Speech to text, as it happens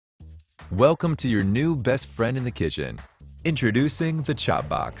Welcome to your new best friend in the kitchen. Introducing the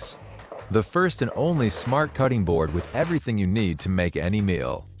ChopBox, the first and only smart cutting board with everything you need to make any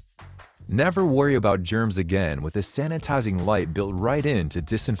meal. Never worry about germs again with a sanitizing light built right in to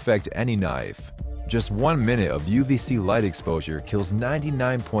disinfect any knife. Just 1 minute of UVC light exposure kills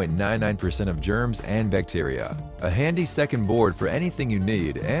 99.99% of germs and bacteria. A handy second board for anything you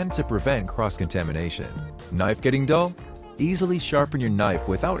need and to prevent cross-contamination. Knife getting dull? Easily sharpen your knife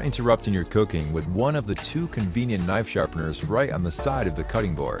without interrupting your cooking with one of the 2 convenient knife sharpeners right on the side of the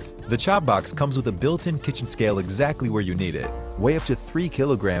cutting board. The ChopBox comes with a built-in kitchen scale exactly where you need it. Weigh up to 3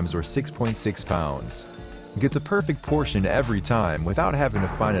 kilograms or 6.6 pounds. Get the perfect portion every time without having to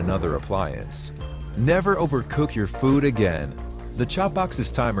find another appliance. Never overcook your food again. The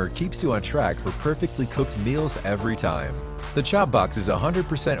ChopBox's timer keeps you on track for perfectly cooked meals every time. The ChopBox is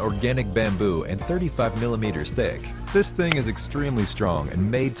 100% organic bamboo and 35 millimeters thick. This thing is extremely strong and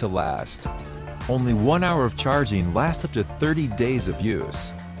made to last. Only 1 hour of charging lasts up to 30 days of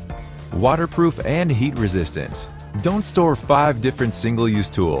use. Waterproof and heat resistant. Don't store 5 different single-use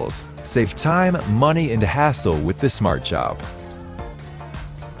tools. Save time, money, and hassle with the Smart Chop.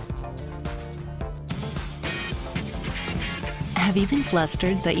 Have you been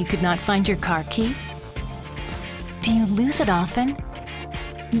flustered that you could not find your car key? Do you lose it often?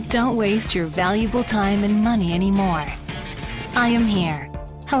 Don't waste your valuable time and money anymore. I am here.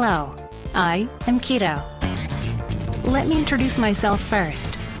 Hello, I am Keto. Let me introduce myself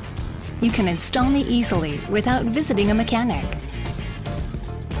first. You can install me easily without visiting a mechanic.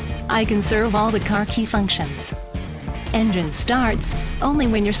 I can serve all the car key functions. Engine starts only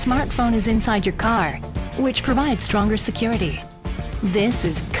when your smartphone is inside your car, which provides stronger security. This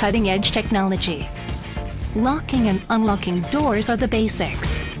is cutting-edge technology. Locking and unlocking doors are the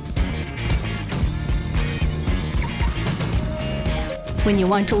basics. When you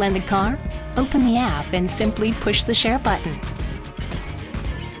want to lend the car, open the app and simply push the share button.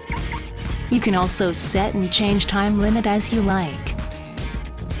 You can also set and change time limit as you like.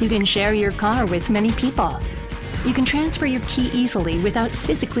 You can share your car with many people. You can transfer your key easily without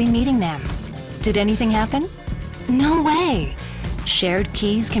physically meeting them. Did anything happen? No way! Shared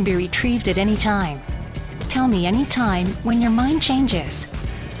keys can be retrieved at any time. Tell me any time when your mind changes.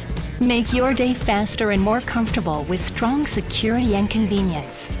 Make your day faster and more comfortable with strong security and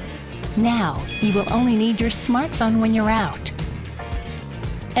convenience. Now, you will only need your smartphone when you're out.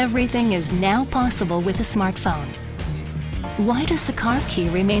 Everything is now possible with a smartphone. Why does the car key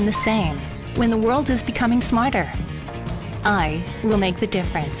remain the same when the world is becoming smarter? I will make the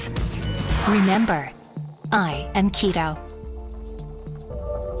difference. Remember, I am Keto.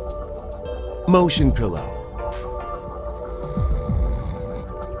 Motion Pillow.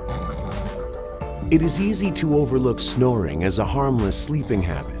 It is easy to overlook snoring as a harmless sleeping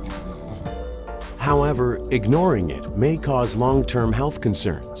habit. However, ignoring it may cause long-term health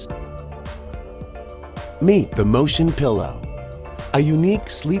concerns. Meet the Motion Pillow, a unique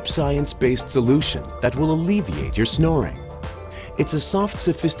sleep science-based solution that will alleviate your snoring. It's a soft,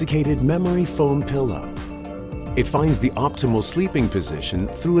 sophisticated memory foam pillow. It finds the optimal sleeping position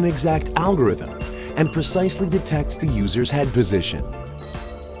through an exact algorithm and precisely detects the user's head position.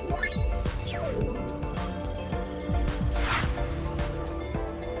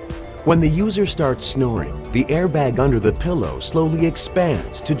 When the user starts snoring, the airbag under the pillow slowly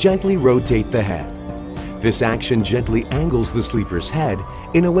expands to gently rotate the head. This action gently angles the sleeper's head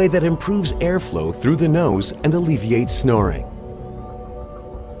in a way that improves airflow through the nose and alleviates snoring.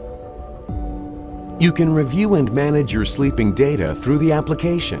 You can review and manage your sleeping data through the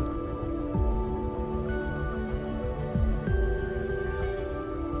application.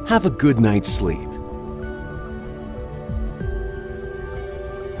 Have a good night's sleep.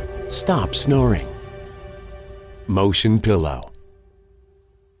 Stop snoring. Motion Pillow.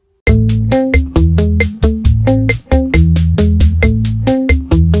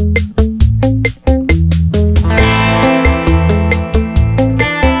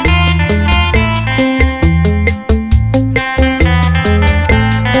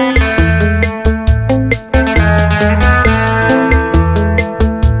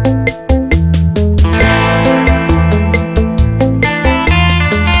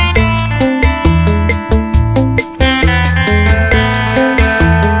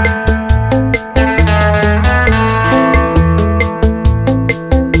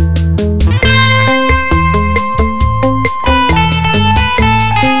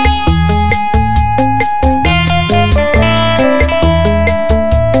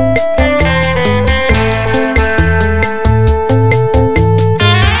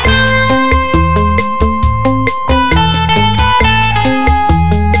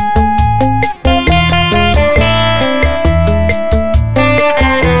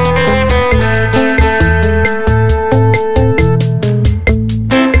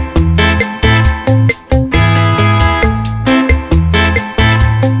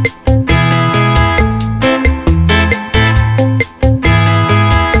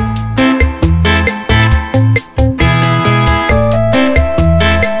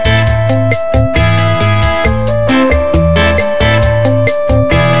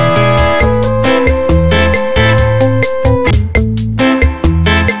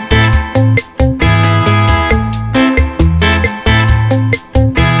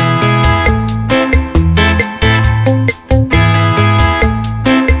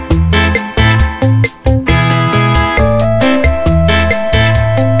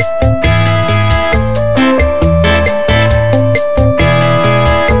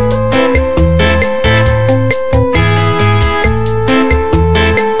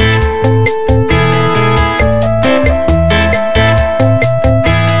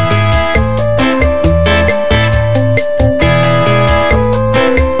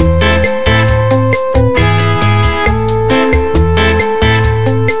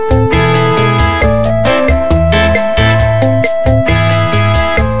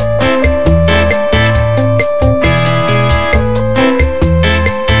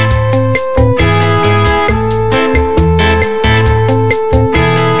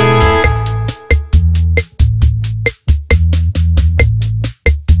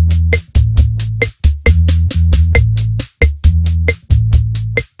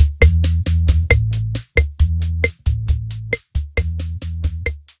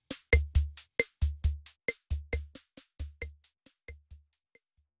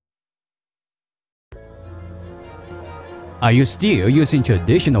 Are you still using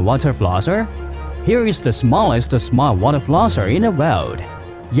traditional water flosser? Here is the smallest smart water flosser in the world,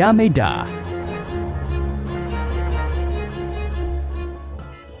 Yameda.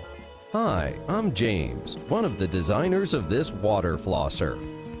 Hi, I'm James, one of the designers of this water flosser.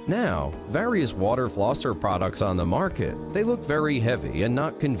 Now, various water flosser products on the market, they look very heavy and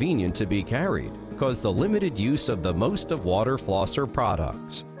not convenient to be carried because the limited use of the most of water flosser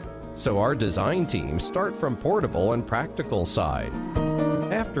products. So our design teams start from portable and practical side.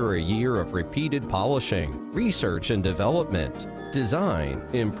 After a year of repeated polishing, research and development, design,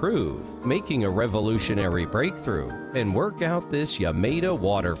 improve, making a revolutionary breakthrough, and work out this Yameda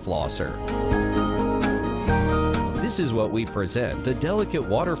water flosser. This is what we present: a delicate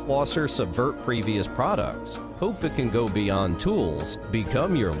water flosser subvert previous products. Hope it can go beyond tools,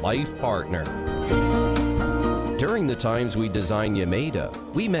 become your life partner. During the times we designed Yameda,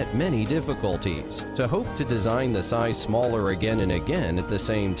 we met many difficulties to hope to design the size smaller again and again at the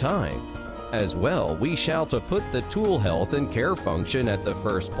same time. As well, we shall to put the tool health and care function at the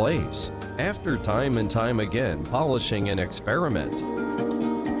first place, after time and time again polishing and experiment.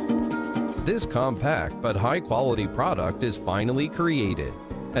 This compact but high-quality product is finally created.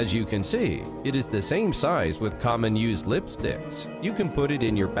 As you can see, it is the same size with common used lipsticks. You can put it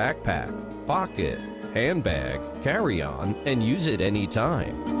in your backpack, pocket, handbag, carry-on, and use it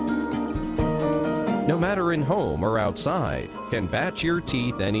anytime. No matter in home or outside, can batch your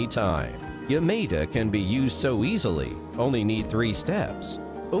teeth anytime. Yameda can be used so easily, only need 3 steps.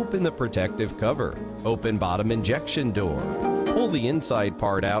 Open the protective cover, open bottom injection door, pull the inside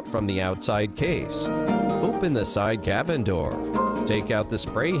part out from the outside case, open the side cabin door, take out the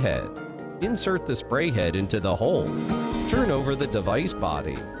spray head, insert the spray head into the hole, turn over the device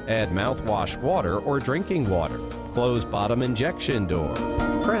body, add mouthwash water or drinking water, close bottom injection door,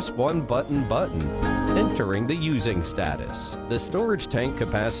 press one button, entering the using status. The storage tank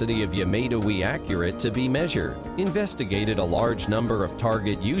capacity of Yameda we accurate to be measured. Investigated a large number of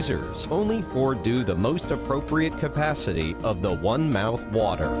target users, only 4 do the most appropriate capacity of the one mouth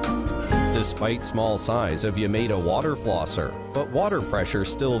water. Despite small size of Yameda water flosser, but water pressure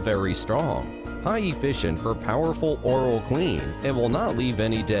still very strong. High efficient for powerful oral clean and will not leave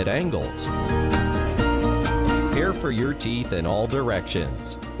any dead angles. Care for your teeth in all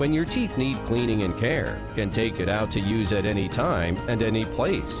directions. When your teeth need cleaning and care, can take it out to use at any time and any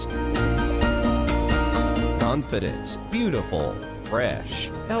place. Confidence, beautiful, fresh,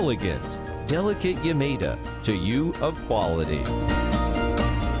 elegant, delicate Yameda, to you of quality.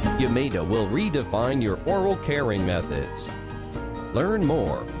 Yameda will redefine your oral caring methods. Learn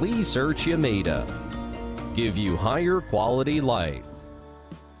more, please search Yameda. Give you higher quality life.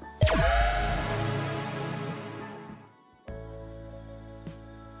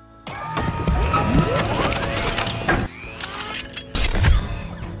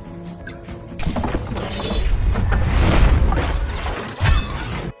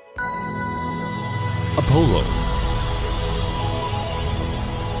 Apollo.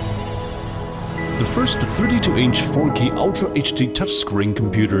 The first 32-inch 4K Ultra HD touchscreen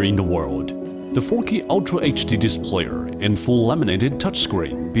computer in the world. The 4K Ultra HD display and full laminated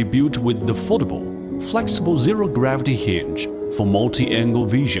touchscreen be built with the foldable, flexible zero-gravity hinge for multi-angle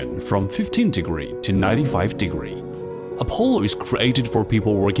vision from 15° to 95°. Apollo is created for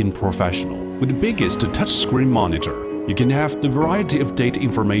people working professional. With the biggest touchscreen monitor, you can have the variety of data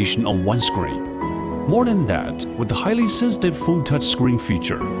information on one screen. More than that, with the highly sensitive full touchscreen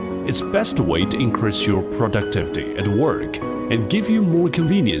feature, it's best way to increase your productivity at work and give you more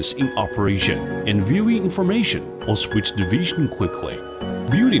convenience in operation and viewing information or switch the vision quickly.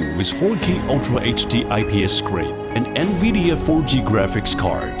 Building with 4K Ultra HD IPS screen and NVIDIA 4G graphics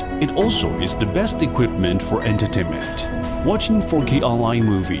card, it also is the best equipment for entertainment. Watching 4K online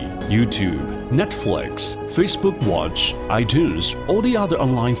movie, YouTube, Netflix, Facebook Watch, iTunes, all the other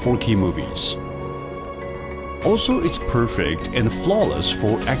online 4K movies. Also, it's perfect and flawless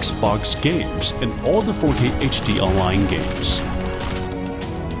for Xbox games and all the 4K HD online games.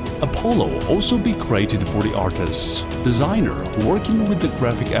 Apollo also be created for the artists, designer working with the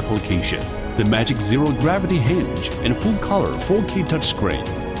graphic application, the magic zero-gravity hinge and full-color 4K touchscreen.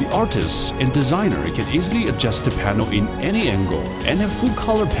 The artists and designer can easily adjust the panel in any angle and have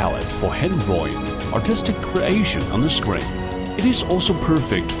full-color palette for hand drawing, artistic creation on the screen. It is also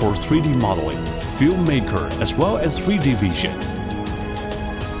perfect for 3D modeling, filmmaker as well as 3D vision.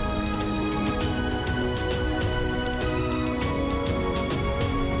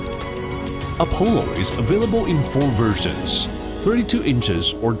 Apollo is available in 4 versions: 32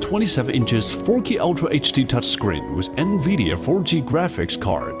 inches or 27 inches 4K Ultra HD touchscreen with NVIDIA 4G graphics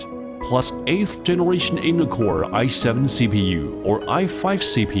card, plus 8th generation Intel-Core i7 CPU or i5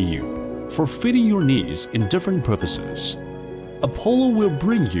 CPU for fitting your needs in different purposes. Apollo will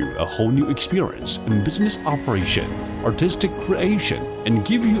bring you a whole new experience in business operation, artistic creation, and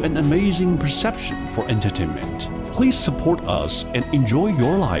give you an amazing perception for entertainment. Please support us and enjoy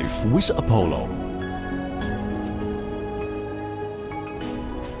your life with Apollo.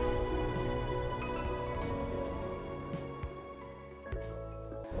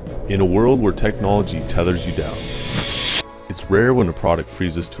 In a world where technology tethers you down, it's rare when a product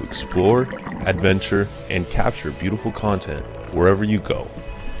frees us to explore, adventure, and capture beautiful content wherever you go.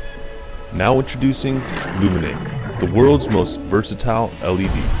 Now introducing Luminate, the world's most versatile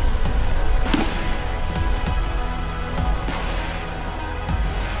LED.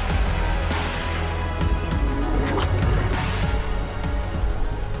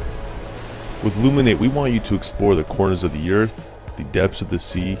 With Luminate, we want you to explore the corners of the earth, the depths of the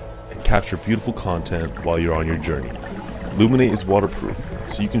sea, and capture beautiful content while you're on your journey. Luminate is waterproof,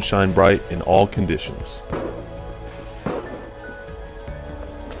 so you can shine bright in all conditions.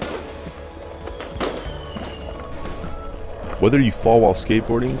 Whether you fall while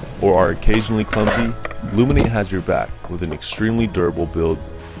skateboarding or are occasionally clumsy, Luminate has your back with an extremely durable build,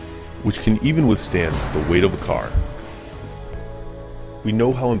 which can even withstand the weight of a car. We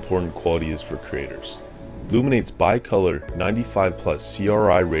know how important quality is for creators. Luminate's bi-color 95 plus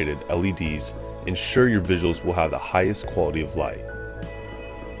CRI rated LEDs ensure your visuals will have the highest quality of light.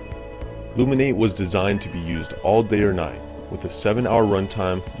 Luminate was designed to be used all day or night. With a 7-hour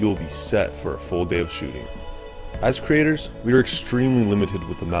runtime, you will be set for a full day of shooting. As creators, we are extremely limited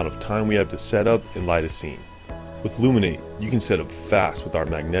with the amount of time we have to set up and light a scene. With Luminate, you can set up fast with our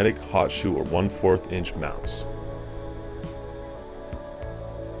magnetic hot shoe or 1/4 inch mounts.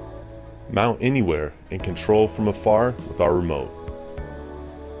 Mount anywhere and control from afar with our remote.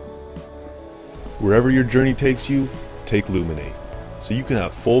 Wherever your journey takes you, take Luminate, so you can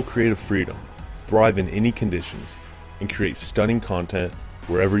have full creative freedom, thrive in any conditions, and create stunning content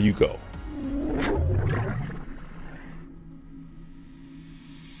wherever you go.